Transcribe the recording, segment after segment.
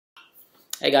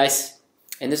Hey guys,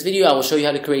 in this video I will show you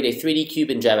how to create a 3D cube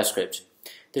in JavaScript.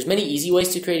 There's many easy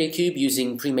ways to create a cube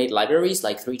using pre-made libraries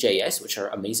like three.js, which are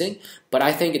amazing, but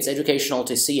I think it's educational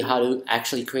to see how to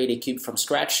actually create a cube from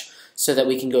scratch so that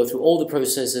we can go through all the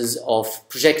processes of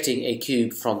projecting a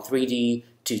cube from 3D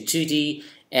to 2D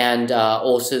and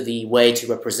also the way to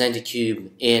represent a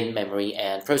cube in memory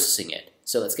and processing it.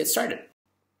 So let's get started.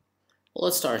 Well,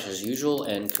 let's start as usual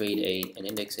and create an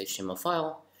index.html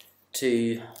file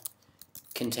to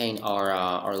contain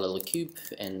our little cube,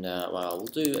 and what I will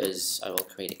do is I will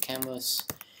create a canvas.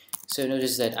 So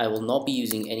notice that I will not be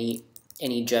using any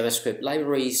JavaScript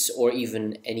libraries or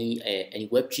even any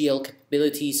WebGL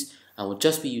capabilities. I will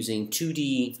just be using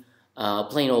 2D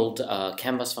plain old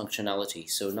canvas functionality,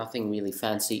 so nothing really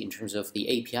fancy in terms of the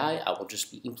API. I will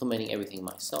just be implementing everything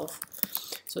myself.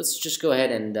 So let's just go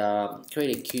ahead and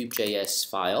create a cube.js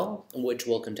file which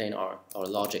will contain our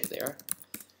logic there.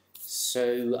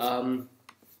 So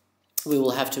we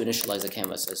will have to initialize the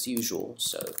canvas as usual,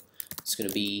 so it's going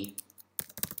to be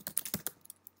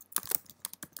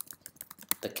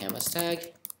the canvas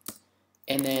tag,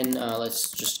 and then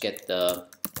let's just get the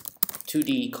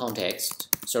 2D context.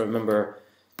 So remember,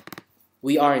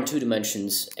 we are in 2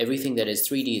 dimensions. Everything that is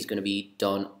 3D is going to be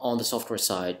done on the software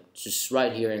side, just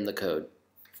right here in the code.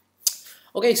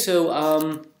 Okay, so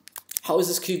how is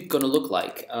this cube going to look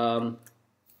like?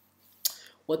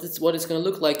 What it's going to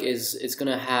look like is it's going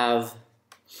to have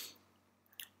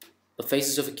the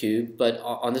faces of a cube, but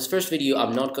on this first video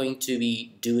I'm not going to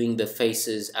be doing the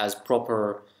faces as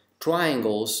proper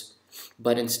triangles,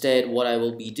 but instead what I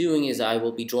will be doing is I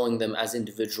will be drawing them as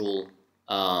individual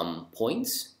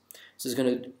points. So it's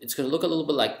going to look a little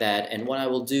bit like that, and what I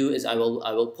will do is I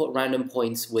will put random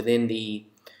points within the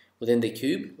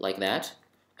cube like that,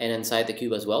 and inside the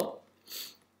cube as well.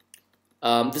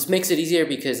 This makes it easier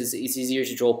because it's easier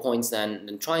to draw points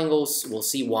than triangles. We'll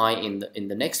see why in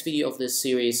the next video of this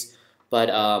series, but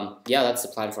yeah, that's the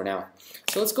plan for now.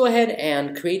 So let's go ahead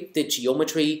and create the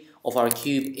geometry of our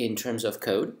cube in terms of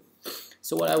code.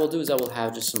 So what I will do is I will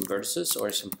have just some vertices or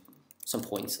some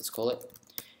points, let's call it,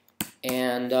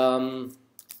 and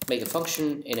make a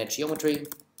function in a geometry.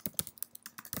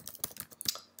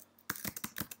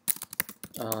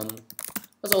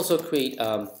 Let's also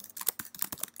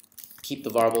keep the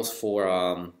variables for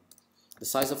the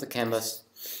size of the canvas,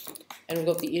 and we've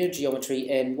got the inner geometry,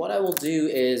 and what I will do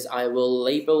is I will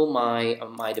label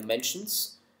my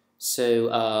dimensions. So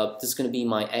this is going to be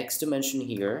my x dimension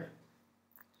here,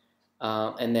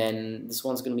 and then this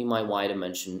one's going to be my y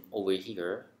dimension over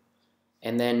here,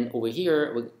 and then over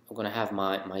here we're going to have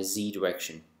my z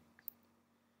direction,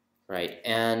 right?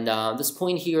 And this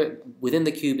point here within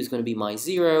the cube is going to be my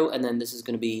 0, and then this is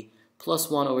going to be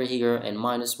 +1 over here and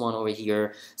 -1 over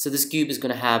here. So this cube is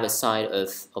going to have a side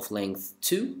of length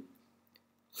 2.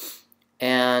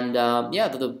 And yeah,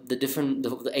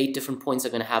 the 8 different points are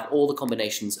going to have all the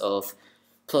combinations of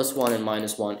 +1 and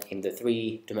 -1 in the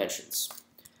 3 dimensions.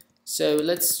 So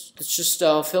let's just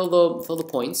fill the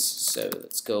points. So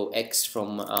let's go x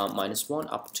from -1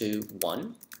 up to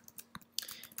 1.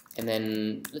 And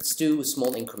then let's do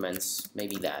small increments,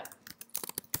 maybe that.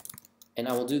 And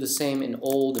I will do the same in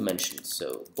all dimensions,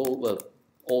 so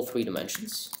all 3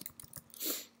 dimensions.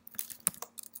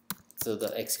 So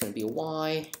the x is going to be a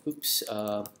y. Oops,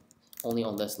 only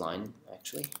on this line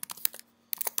actually.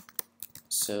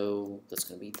 So that's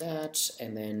going to be that,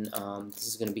 and then this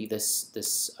is going to be this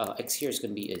x here is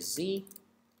going to be a z.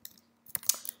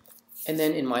 And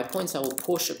then in my points I will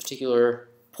push a particular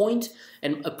point,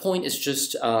 and a point is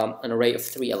just an array of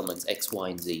 3 elements, x, y,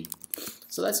 and z.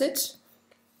 So that's it.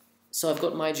 So I've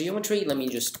got my geometry. Let me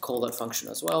just call that function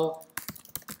as well.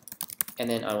 And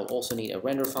then I will also need a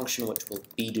render function which will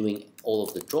be doing all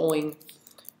of the drawing.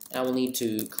 And I will need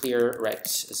to clear rect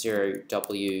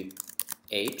 0wh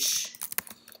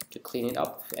to clean it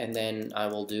up. And then I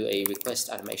will do a request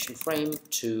animation frame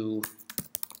to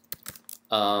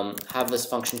have this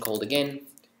function called again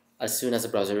as soon as the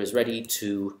browser is ready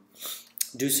to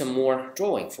do some more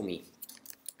drawing for me.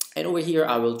 And over here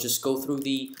I will just go through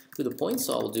the points,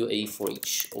 so I will do a for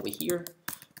each over here.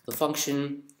 The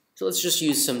function, so let's just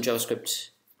use some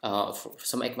JavaScript,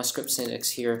 some ECMAScript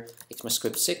syntax here,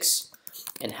 ECMAScript 6,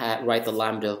 and write the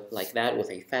lambda like that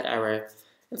with a fat arrow.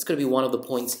 It's going to be one of the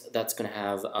points that's going to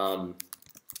have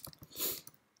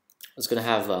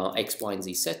x, y, and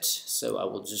z set. So I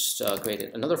will just create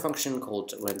another function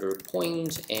called render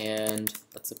point, and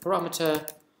that's a parameter.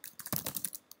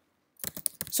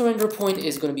 So render point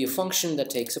is going to be a function that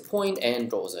takes a point and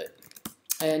draws it.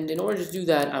 And in order to do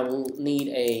that, I will need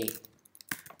a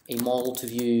model to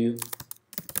view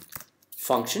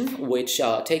function which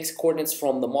takes coordinates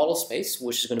from the model space,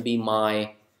 which is going to be my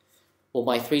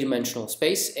three-dimensional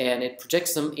space, and it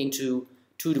projects them into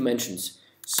 2 dimensions.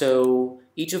 So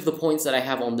each of the points that I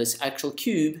have on this actual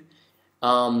cube,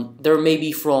 there may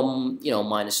be from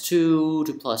 -2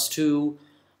 to +2.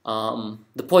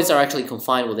 The points are actually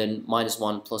confined within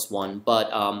 -1, +1, but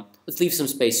let's leave some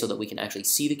space so that we can actually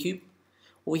see the cube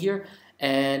over here.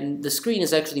 And the screen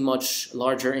is actually much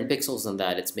larger in pixels than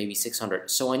that. It's maybe 600.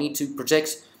 So I need to project.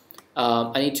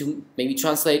 I need to maybe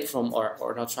translate from,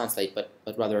 or not translate, but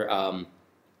rather,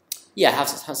 yeah,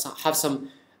 have some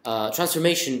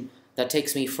transformation that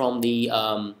takes me from the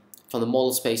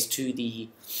model space to the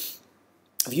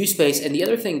view space. And the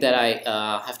other thing that I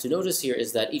have to notice here is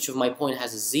that each of my point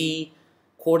has a z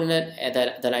coordinate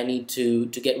that I need to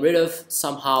get rid of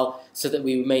somehow, so that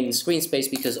we remain in screen space,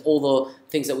 because all the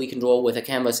things that we can draw with a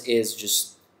canvas is just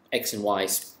x and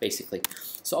y's basically.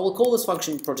 So I will call this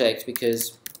function project because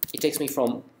it takes me from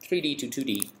 3D to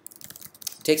 2D.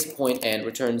 It takes a point and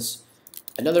returns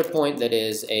another point that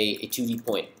is a 2D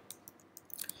point.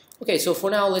 Okay, so for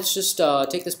now, let's just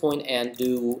take this point and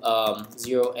do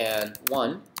 0 and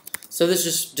 1. So this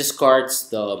just discards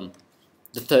the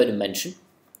third dimension.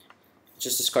 It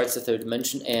just discards the third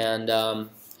dimension, and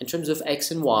in terms of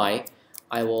x and y,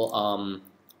 I will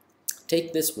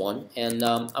take this one and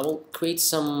I will create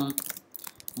some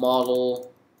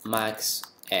model max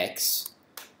x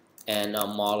and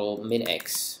model min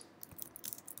x.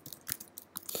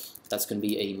 That's going to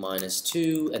be a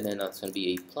 -2, and then that's going to be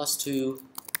a +2.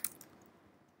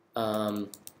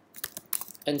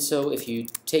 And so if you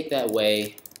take that away,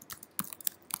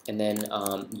 and then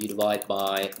you divide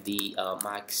by the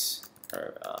max,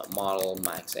 or model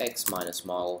max x minus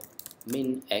model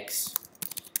min x,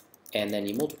 and then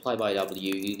you multiply by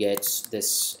w, you get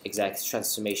this exact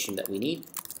transformation that we need.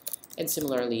 And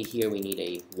similarly here we need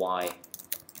a y.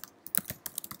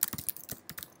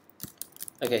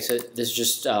 Okay, so this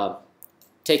just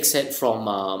takes it from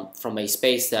a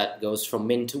space that goes from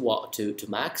min to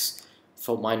max,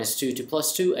 from -2 to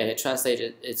 +2, and it translates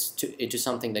it into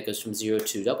something that goes from 0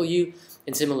 to w.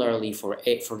 And similarly for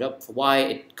y,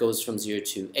 it goes from 0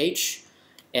 to h.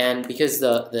 And because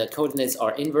the coordinates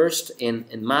are inversed in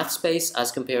math space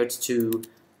as compared to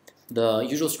the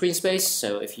usual screen space, so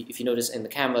if you notice in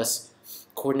the canvas,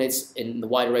 coordinates in the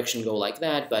y direction go like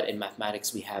that, but in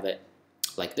mathematics we have it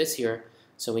like this here.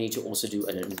 So we need to also do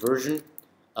an inversion.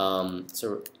 So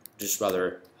just rather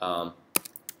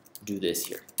do this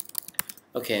here.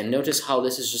 Okay, and notice how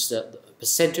this is just the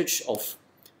percentage of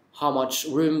how much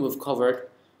room we've covered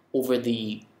over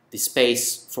the space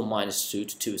from -2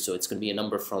 to 2. So it's going to be a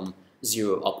number from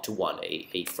 0 up to 1,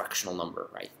 a fractional number,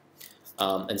 right?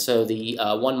 And so the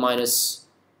 1 minus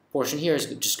portion here is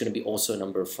just going to be also a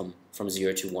number from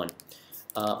 0 to 1.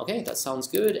 Okay, that sounds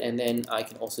good. And then I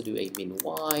can also do a min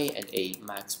y and a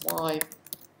max y.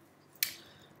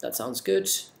 That sounds good.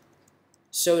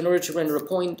 So in order to render a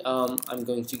point, I'm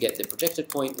going to get the projected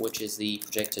point, which is the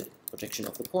projection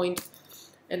of the point.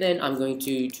 And then I'm going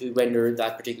to render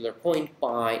that particular point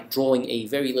by drawing a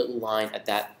very little line at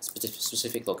that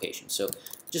specific location. So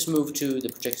just move to the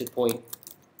projected point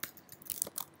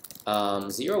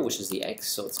 0, which is the x.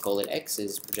 So let's call it x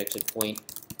is projected point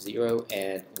 0,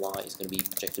 and y is going to be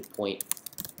projected point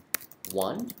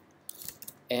 1.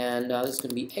 And this is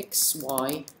going to be x,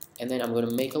 y, and then I'm going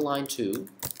to make a line 2.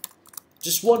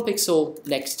 Just 1 pixel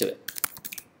next to it,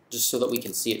 just so that we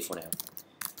can see it for now.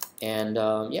 And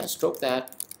yeah, stroke that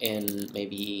in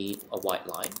maybe a white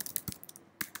line.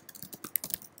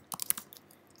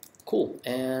 Cool.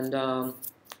 And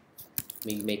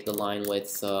maybe make the line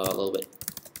width a little bit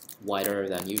wider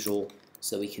than usual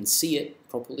so we can see it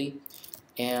properly.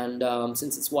 And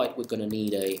since it's white, we're going to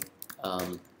need a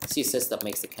CSS that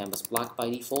makes the canvas black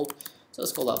by default. So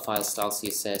let's call that file style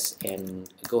CSS and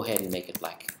go ahead and make it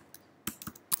black.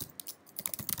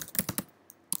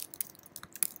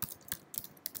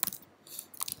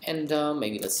 And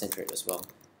maybe let's center it as well.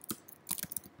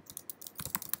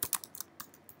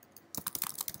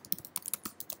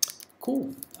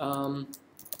 Cool.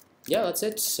 Yeah, that's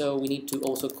it. So we need to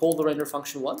also call the render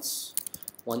function once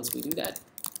we do that.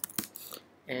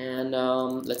 And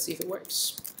let's see if it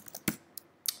works.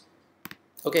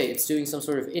 Okay, it's doing some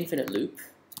sort of infinite loop.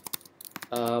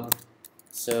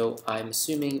 So I'm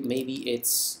assuming maybe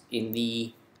it's in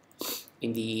the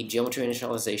geometry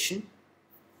initialization.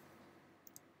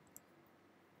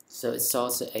 So it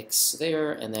starts at x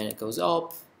there, and then it goes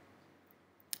up.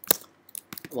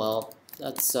 Well,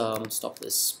 let's stop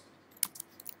this.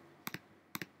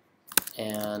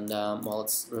 And well,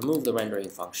 let's remove the rendering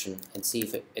function and see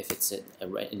if it's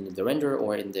in the render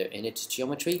or in the init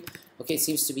geometry. Okay, it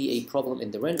seems to be a problem in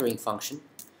the rendering function.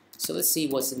 So let's see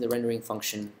what's in the rendering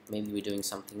function. Maybe we're doing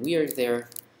something weird there.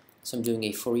 So I'm doing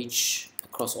a for each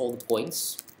across all the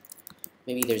points.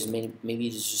 Maybe there's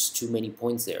just too many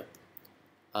points there.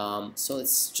 So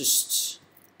let's just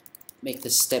make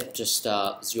the step just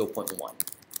 0.1.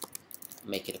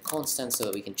 Make it a constant so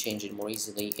that we can change it more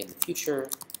easily in the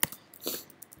future.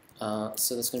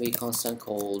 So that's going to be a constant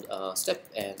called step,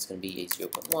 and it's going to be a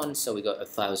 0.1, so we got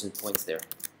 1,000 points there.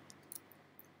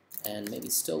 And maybe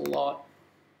it's still a lot.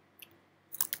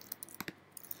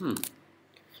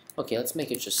 Okay, let's make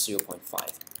it just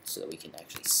 0.5 so that we can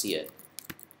actually see it.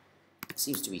 It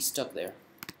seems to be stuck there.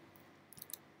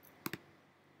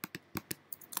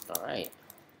 Alright.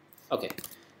 Okay,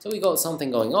 so we got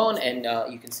something going on, and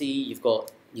you can see you've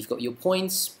got your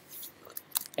points.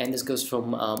 And this goes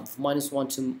from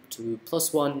 -1 to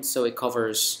 +1, so it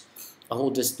covers a whole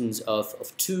distance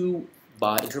of 2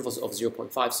 by intervals of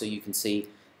 0.5, so you can see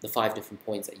the 5 different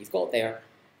points that you've got there.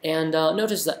 And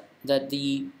notice that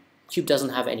the cube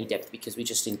doesn't have any depth because we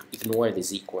just ignore the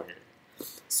z-coordinate.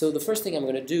 So the first thing I'm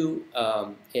going to do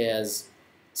is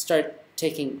start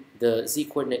taking the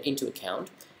z-coordinate into account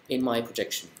in my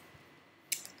projection.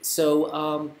 So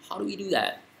how do we do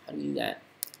that? How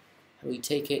do we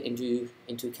take it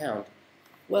into account?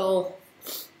 Well,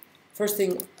 first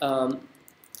thing,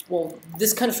 well,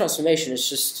 this kind of transformation is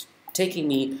just taking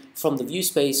me from the view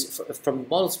space, from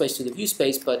model space to the view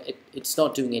space, but it's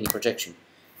not doing any projection.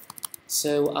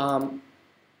 So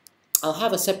I'll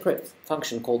have a separate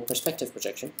function called perspective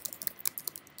projection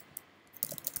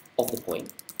of the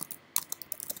point,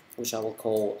 which I will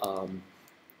call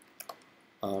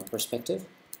perspective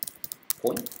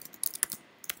point.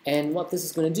 And what this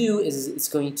is going to do is it's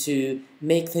going to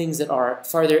make things that are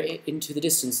farther into the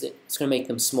distance, it's going to make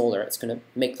them smaller. It's going to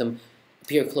make them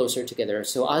appear closer together.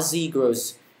 So as z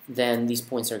grows, then these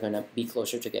points are going to be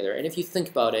closer together. And if you think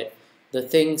about it, the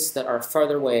things that are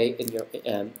farther away in your,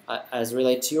 as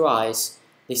related to your eyes,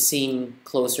 they seem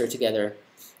closer together.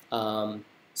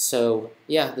 So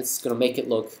yeah, this is going to make it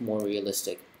look more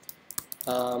realistic.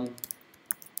 So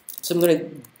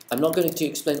I'm not going to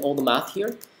explain all the math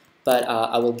here, but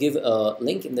I will give a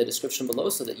link in the description below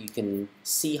so that you can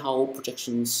see how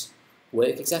projections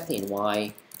work exactly and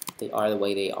why they are the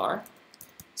way they are.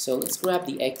 So let's grab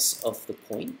the x of the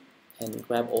point and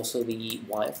grab also the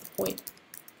y of the point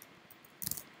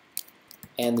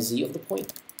and the z of the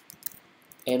point.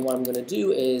 And what I'm going to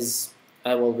do is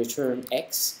I will return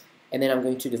x, and then I'm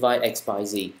going to divide x by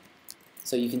z.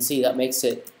 So you can see that makes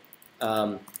it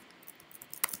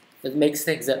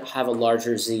things that have a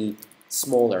larger z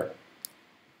smaller.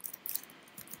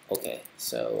 Okay,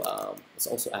 so let's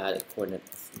also add a coordinate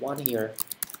of 1 here.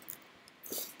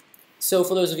 So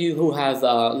for those of you who have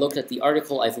looked at the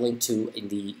article I've linked to in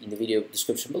the video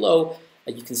description below,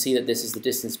 you can see that this is the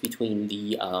distance between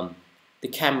the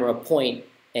camera point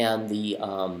and the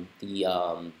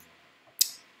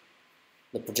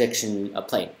projection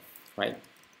plane, right?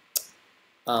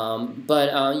 But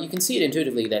you can see it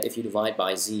intuitively that if you divide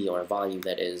by z, or a value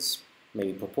that is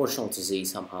maybe proportional to z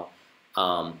somehow,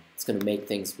 it's going to make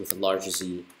things with a larger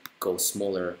z go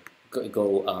smaller,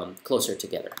 go closer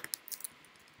together.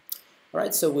 All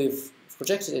right, so we've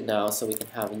projected it now, so we can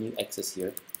have a new axis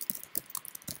here,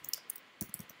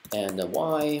 and a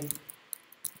y,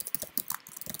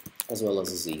 as well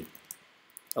as a z.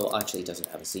 Oh, actually, it doesn't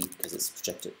have a z because it's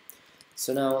projected.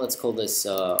 So now let's call this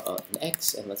an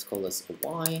x, and let's call this a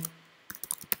y.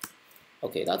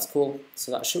 Okay, that's cool.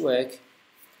 So that should work.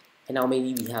 And now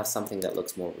maybe we have something that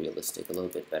looks more realistic, a little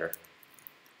bit better.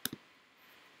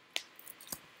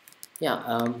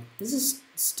 Yeah, this is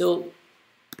still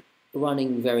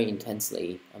running very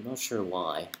intensely. I'm not sure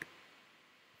why.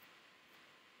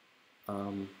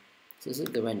 So this is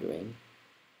the rendering.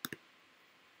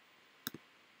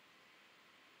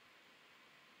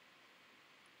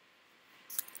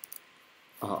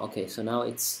 Okay, so now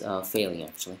it's failing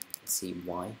actually. Let's see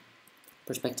why.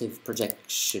 Perspective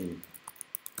projection.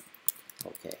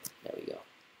 Okay, there we go.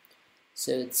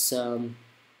 So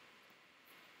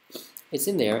it's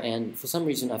in there, and for some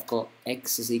reason I've got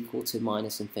x is equal to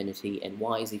 -infinity and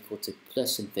y is equal to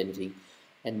 +infinity,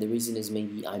 and the reason is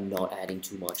maybe I'm not adding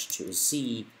too much to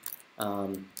z.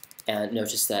 And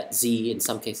notice that z in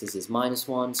some cases is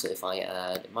 -1, so if I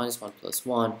add -1 plus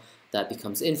 1, that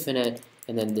becomes infinite,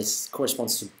 and then this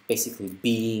corresponds to basically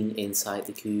being inside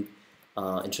the cube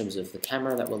in terms of the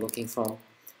camera that we're looking from.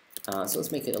 So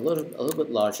let's make it a little bit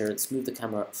larger. Let's move the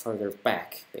camera further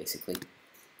back, basically.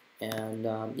 And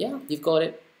yeah, you've got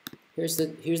it. here's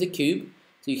the cube.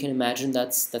 So you can imagine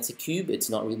that's a cube. It's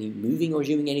not really moving or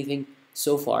doing anything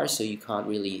so far, so you can't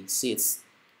really see its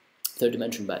third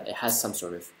dimension, but it has some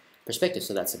sort of perspective,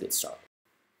 so that's a good start.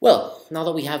 Well, now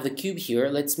that we have the cube here,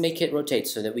 let's make it rotate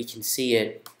so that we can see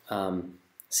it in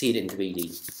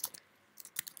 3D.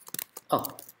 Oh,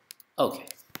 okay,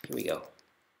 here we go.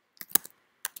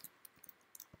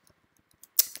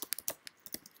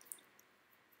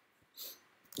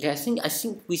 Yeah, I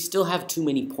think we still have too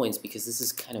many points because this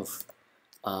is kind of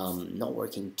not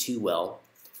working too well.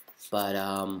 But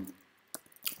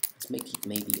let's make it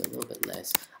maybe a little bit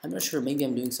less. I'm not sure. Maybe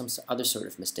I'm doing some other sort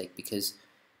of mistake because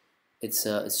it's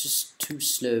just too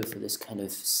slow for this kind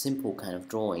of simple kind of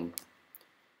drawing.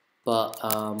 But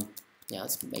yeah,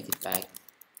 let's make it back,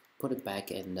 put it back,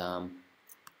 and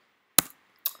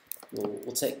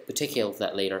we'll take care of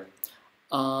that later.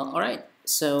 All right.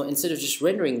 So instead of just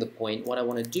rendering the point, what I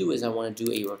want to do is I want to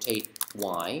do a rotate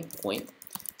y point.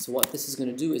 So what this is going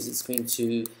to do is it's going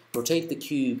to rotate the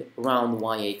cube around the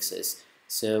y-axis.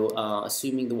 So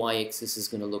assuming the y-axis is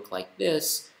going to look like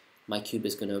this, my cube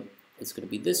is going to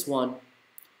be this one.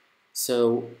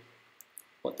 So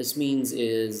what this means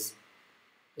is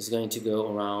it's going to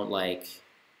go around like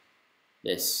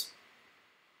this.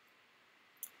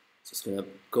 So it's going to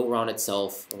go around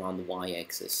itself around the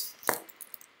y-axis.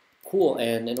 Cool,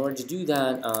 and in order to do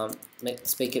that,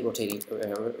 let's make it rotate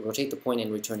the point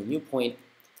and return a new point.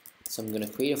 So I'm going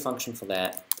to create a function for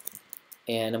that,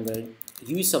 and I'm going to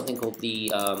use something called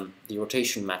the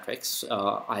rotation matrix.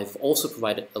 I've also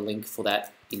provided a link for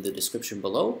that in the description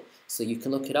below, so you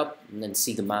can look it up and then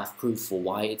see the math proof for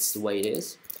why it's the way it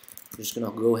is. I'm just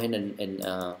going to go ahead and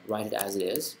write it as it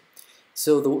is.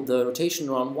 So the rotation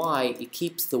around y, it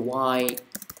keeps the y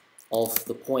of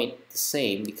the point the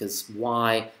same because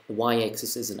the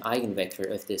y-axis is an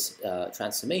eigenvector of this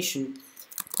transformation,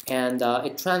 and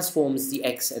it transforms the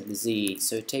x and the z.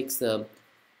 So it takes the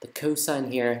cosine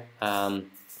here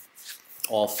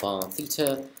of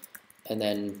theta, and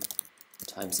then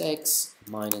times x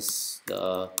minus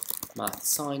the math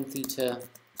sine theta,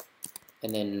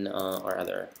 and then or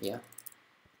other, yeah,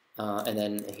 and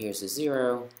then here's a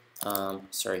 0.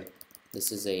 Sorry,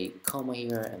 this is a comma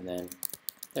here, and then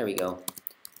there we go.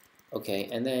 Okay,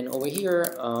 and then over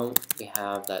here we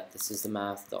have that this is the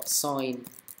math dot sine,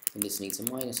 and this needs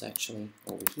a minus actually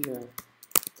over here,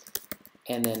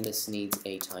 and then this needs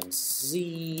a times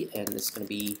z, and this is going to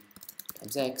be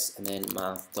times x, and then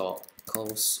math dot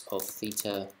cos of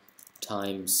theta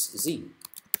times z.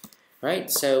 Right,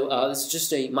 so this is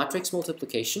just a matrix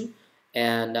multiplication,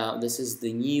 and this is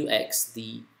the new x,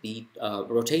 the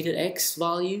rotated x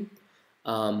value.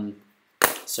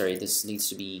 Sorry, this needs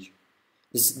to be,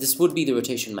 this would be the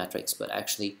rotation matrix, but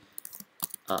actually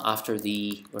after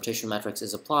the rotation matrix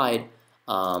is applied,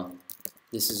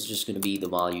 this is just going to be the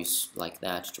values like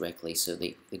that directly, so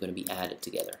they're going to be added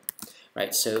together.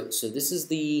 Right, so this is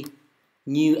the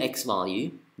new x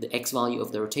value, the x value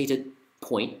of the rotated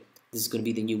point. This is going to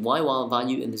be the new y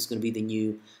value, and this is going to be the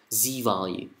new z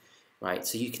value. Right,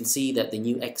 so you can see that the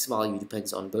new x value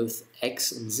depends on both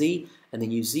x and z, and the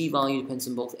new z value depends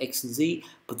on both x and z,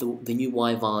 but the new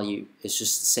y value is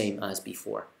just the same as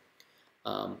before.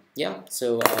 Yeah,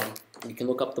 so you can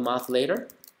look up the math later.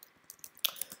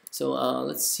 So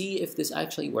let's see if this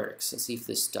actually works. Let's see if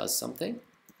this does something.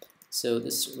 So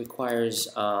this requires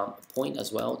a point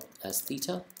as well as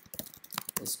theta.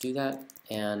 Let's do that,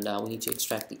 and we need to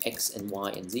extract the x and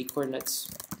y and z coordinates.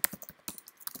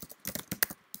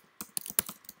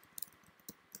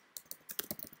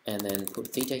 And then put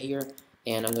theta here,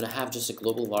 and I'm going to have just a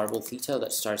global variable theta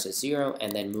that starts at 0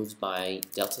 and then moves by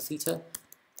delta theta.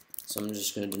 So I'm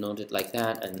just going to denote it like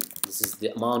that, and this is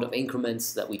the amount of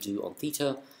increments that we do on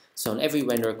theta. So on every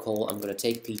render call, I'm going to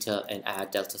take theta and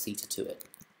add delta theta to it.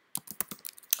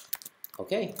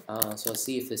 Okay, so let's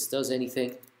see if this does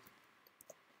anything.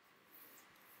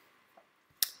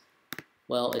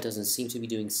 Well, it doesn't seem to be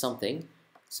doing something,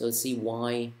 so let's see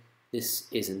why this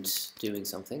isn't doing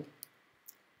something.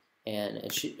 And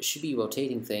it should be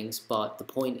rotating things, but the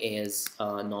point is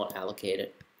not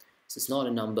allocated. So it's not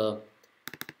a number,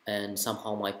 and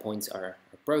somehow my points are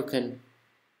broken.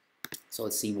 So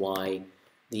let's see why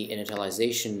the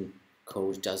initialization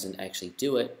code doesn't actually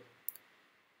do it.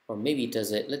 Or maybe it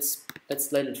does it. Let's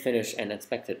let it finish and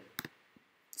inspect it.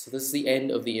 So this is the end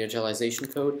of the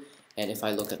initialization code, and if I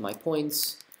look at my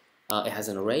points, it has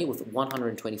an array with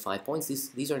 125 points.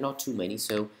 These are not too many,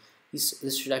 so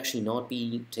this should actually not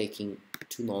be taking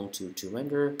too long to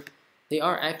render. They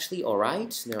are actually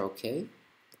alright, they're okay,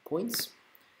 the points.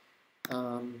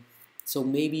 So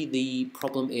maybe the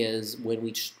problem is when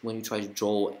we try to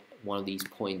draw one of these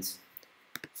points.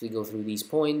 So we go through these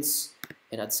points,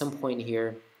 and at some point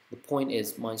here, the point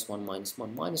is -1, -1,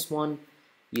 -1.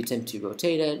 You attempt to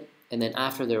rotate it, and then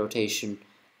after the rotation,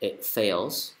 it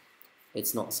fails.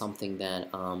 It's not something that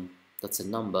that's a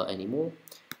number anymore.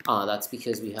 That's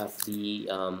because we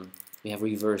have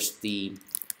reversed the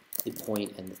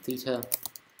point and the theta.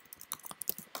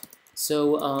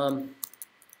 So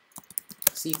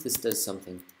see if this does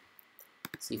something.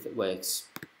 See if it works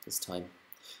this time.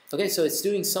 Okay, so it's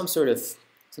doing some sort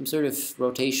of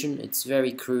rotation. It's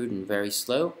very crude and very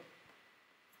slow,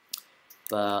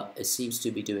 but it seems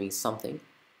to be doing something.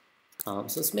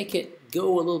 So let's make it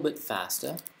go a little bit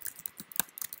faster.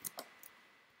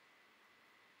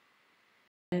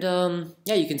 And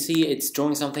yeah, you can see it's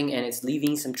drawing something and it's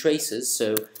leaving some traces.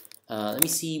 So let me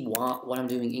see what I'm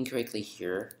doing incorrectly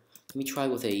here. Let me try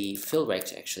with a fill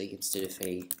rect actually instead of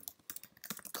a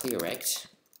clear rect.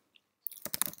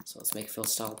 So let's make fill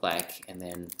style black and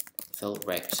then fill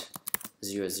rect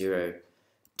 00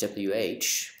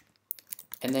 WH.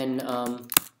 And then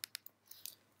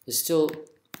it's still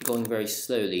going very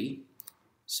slowly.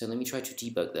 So let me try to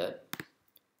debug that.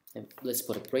 And let's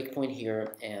put a breakpoint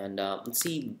here and let's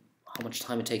see how much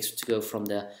time it takes to go from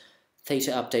the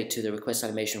theta update to the request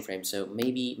animation frame. So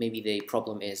maybe the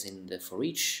problem is in the for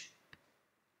each.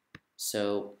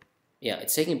 So yeah,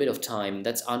 it's taking a bit of time.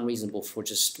 That's unreasonable for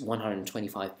just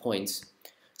 125 points.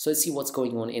 So let's see what's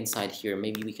going on inside here.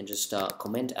 Maybe we can just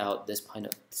comment out this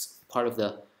part of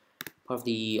the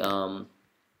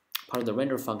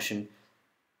render function.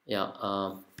 Yeah.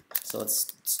 So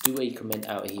let's do a comment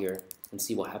out here and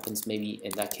see what happens. Maybe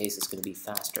in that case it's going to be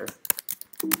faster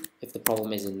if the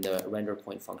problem is in the render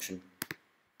point function.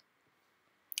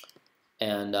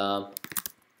 And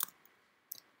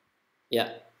yeah,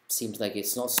 seems like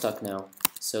it's not stuck now.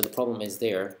 So the problem is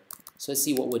there. So let's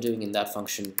see what we're doing in that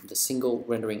function. The single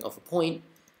rendering of a point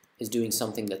is doing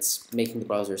something that's making the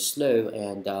browser slow,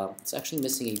 and it's actually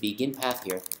missing a begin path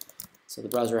here. So the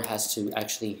browser has to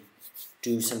actually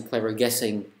do some clever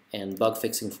guessing and bug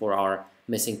fixing for our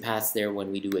missing paths there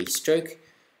when we do a stroke.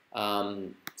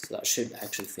 So that should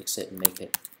actually fix it and make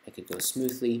it go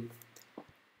smoothly.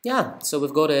 Yeah, so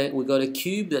we've got a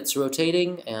cube that's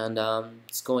rotating and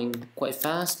it's going quite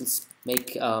fast. Let's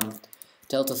make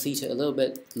delta theta a little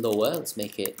bit lower. Let's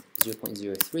make it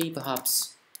 0.03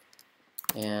 perhaps,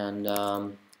 and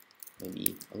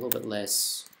maybe a little bit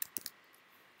less.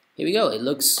 Here we go. It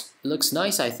looks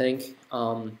nice, I think.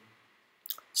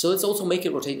 So let's also make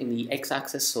it rotate in the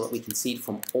x-axis so that we can see it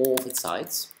from all of its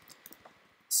sides.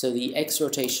 So the x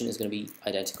rotation is going to be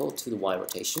identical to the y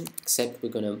rotation, except we're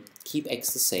going to keep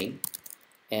x the same,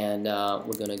 and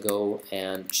we're going to go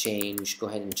ahead and change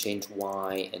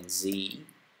y and z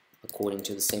according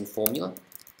to the same formula.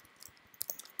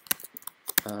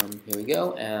 Here we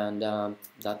go, and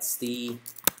that's the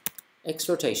x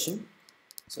rotation.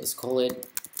 So let's call it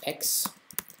x,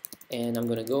 and I'm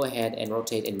going to go ahead and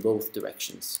rotate in both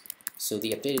directions. So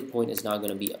the updated point is now going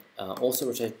to be also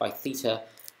rotated by theta,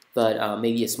 but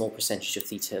maybe a small percentage of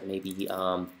theta, maybe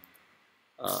I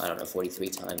don't know, 43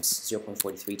 times,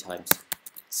 0.43 times.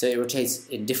 So it rotates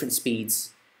in different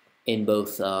speeds in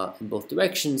both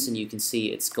directions, and you can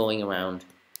see it's going around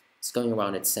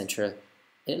its center.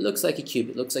 And it looks like a cube.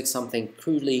 It looks like something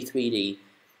crudely 3D,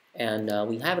 and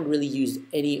we haven't really used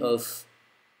any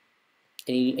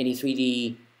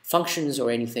 3D functions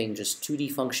or anything, just 2D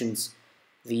functions.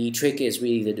 The trick is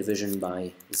really the division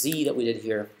by z that we did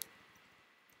here.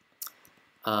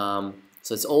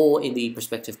 So it's all in the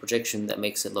perspective projection that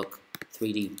makes it look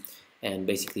 3D, and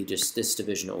basically just this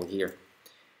division over here.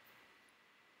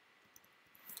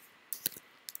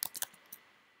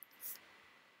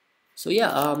 So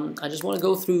yeah, I just want to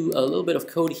go through a little bit of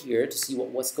code here to see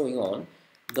what's going on.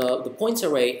 The points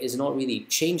array is not really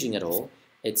changing at all.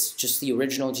 It's just the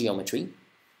original geometry,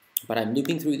 but I'm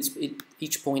looping through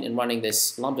each point and running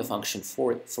this lambda function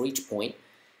for each point.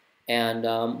 And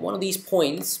one of these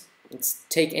points, let's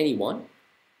take any one.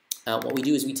 What we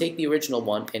do is we take the original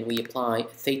one and we apply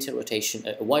theta rotation,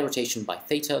 y rotation by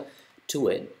theta to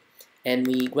it, and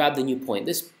we grab the new point.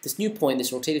 This new point,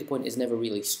 this rotated point, is never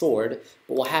really stored,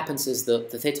 but what happens is the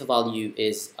theta value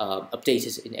is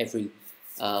updated in every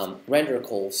render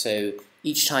call. So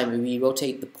each time we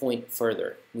rotate the point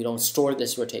further. We don't store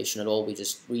this rotation at all, we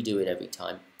just redo it every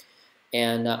time.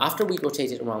 And after we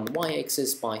rotate it around the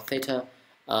y-axis by theta,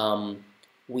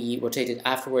 we rotate it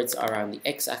afterwards around the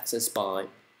x-axis by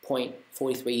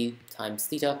 0.43 times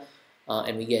theta,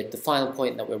 and we get the final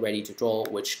point that we're ready to draw,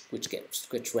 which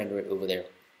gets rendered over there.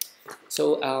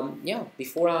 So yeah,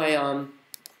 before I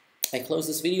close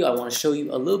this video, I want to show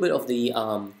you a little bit of the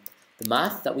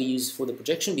math that we use for the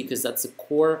projection, because that's the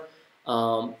core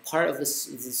part of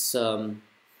this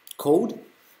code.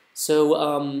 So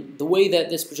the way that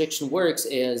this projection works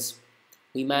is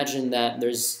we imagine that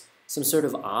there's some sort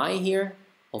of eye here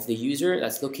of the user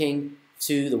that's looking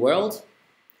to the world,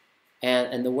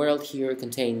 and the world here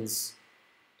contains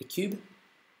a cube.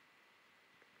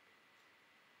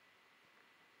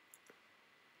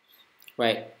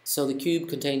 Right, so the cube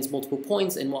contains multiple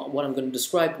points, and what I'm going to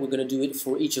describe, we're going to do it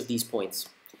for each of these points.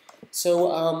 So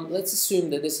let's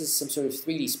assume that this is some sort of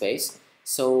 3D space.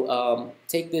 So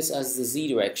take this as the z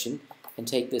direction, and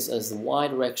take this as the y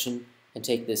direction, and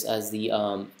take this as the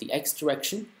x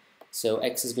direction. So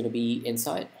x is going to be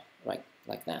inside, right,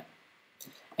 like that.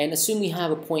 And assume we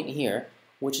have a point here,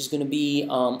 which is going to be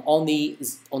on the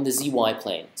zy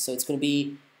plane. So it's going to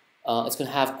be it's going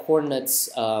to have coordinates.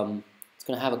 It's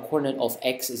going to have a coordinate of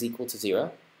x is equal to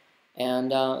 0,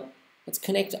 and let's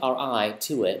connect our eye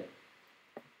to it.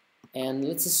 And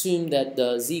let's assume that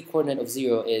the z coordinate of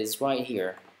 0 is right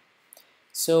here.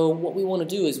 So what we want to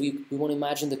do is we want to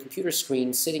imagine the computer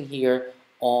screen sitting here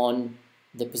on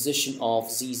the position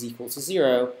of z is equal to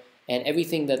 0, and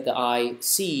everything that the eye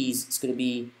sees is going to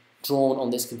be drawn on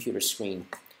this computer screen.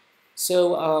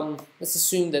 So let's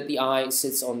assume that the eye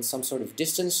sits on some sort of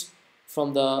distance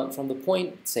from the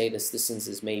point. Say this distance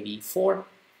is maybe 4,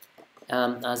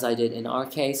 as I did in our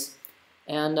case.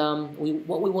 And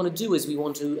what we want to do is we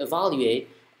want to evaluate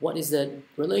what is the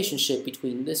relationship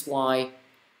between this y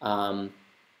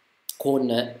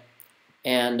coordinate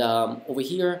and over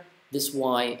here this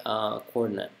y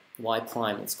coordinate, y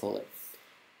prime, let's call it.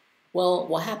 Well,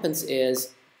 what happens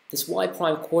is this y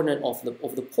prime coordinate of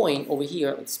the point over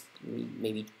here. Let's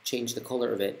maybe change the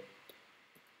color of it.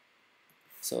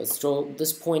 So let's draw,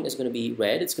 this point is going to be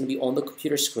red. It's going to be on the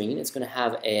computer screen. It's going to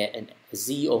have a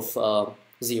z of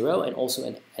 0 and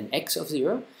also an x of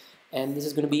 0. And this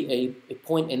is going to be a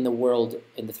point in the world,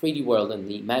 in the 3D world, in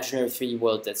the imaginary 3D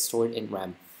world that's stored in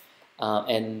RAM.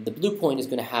 And the blue point is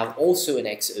going to have also an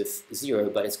x of 0,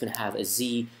 but it's going to have a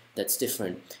z that's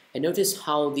different. And notice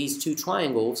how these two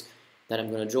triangles that I'm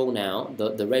going to draw now,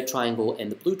 the red triangle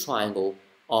and the blue triangle,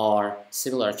 are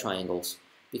similar triangles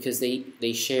because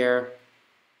they share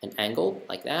an angle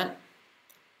like that,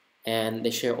 and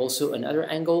they share also another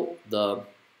angle,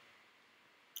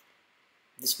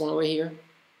 this one over here,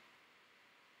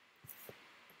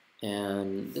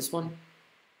 and this one.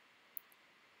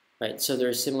 Right, so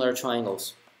they're similar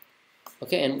triangles.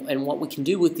 Okay, and what we can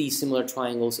do with these similar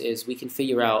triangles is we can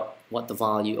figure out what the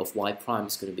value of y prime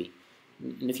is going to be.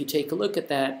 And if you take a look at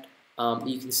that,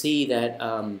 you can see that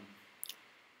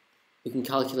we can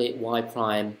calculate y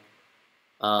prime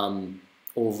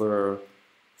over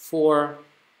 4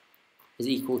 is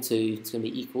equal to, it's going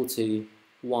to be equal to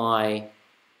y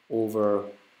over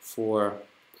 4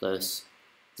 plus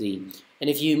z. And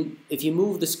if you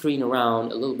move the screen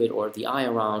around a little bit, or the eye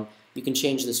around, you can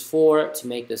change this 4 to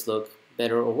make this look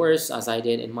better or worse, as I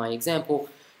did in my example.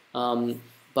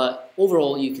 But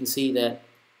overall, you can see that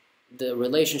the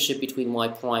relationship between y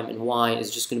prime and y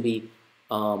is just going to be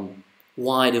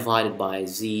y divided by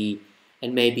z.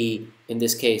 And maybe in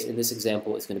this case, in this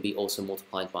example, it's going to be also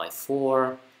multiplied by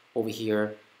 4 over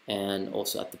here, and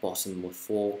also at the bottom with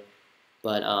 4.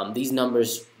 But these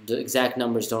numbers, the exact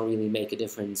numbers, don't really make a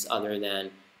difference other than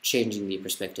changing the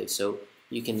perspective. So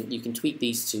you can tweak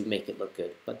these to make it look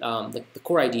good. But the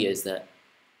core idea is that,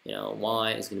 you know,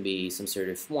 y is going to be some sort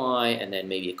of y, and then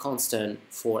maybe a constant,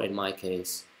 4 in my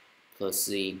case, plus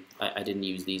z. I didn't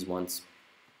use these ones.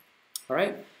 All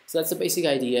right. So that's the basic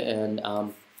idea. And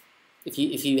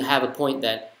if you have a point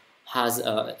that has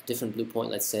a different blue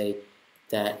point, let's say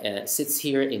that sits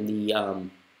here in the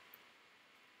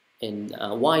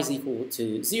y is equal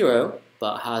to 0,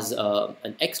 but has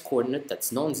an x coordinate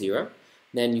that's non-zero,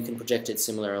 then you can project it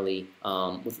similarly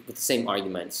with the same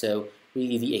argument. So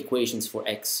really the equations for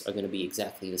x are going to be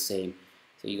exactly the same.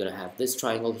 So you're going to have this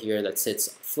triangle here that sits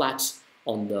flat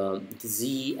on the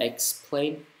zx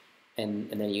plane, and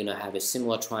then you're going to have a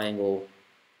similar triangle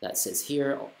that sits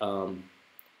here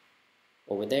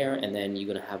over there, and then you're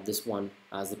going to have this one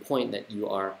as the point that you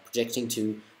are projecting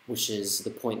to, which is the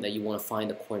point that you want to find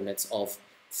the coordinates of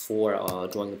for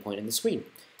drawing the point in the screen.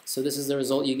 So this is the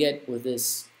result you get with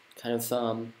this kind of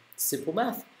simple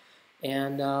math.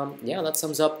 And yeah, that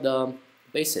sums up the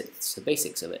basics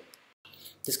of it.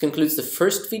 This concludes the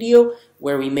first video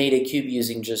where we made a cube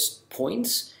using just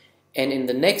points. And in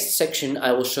the next section,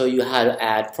 I will show you how to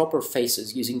add proper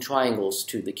faces using triangles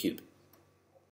to the cube.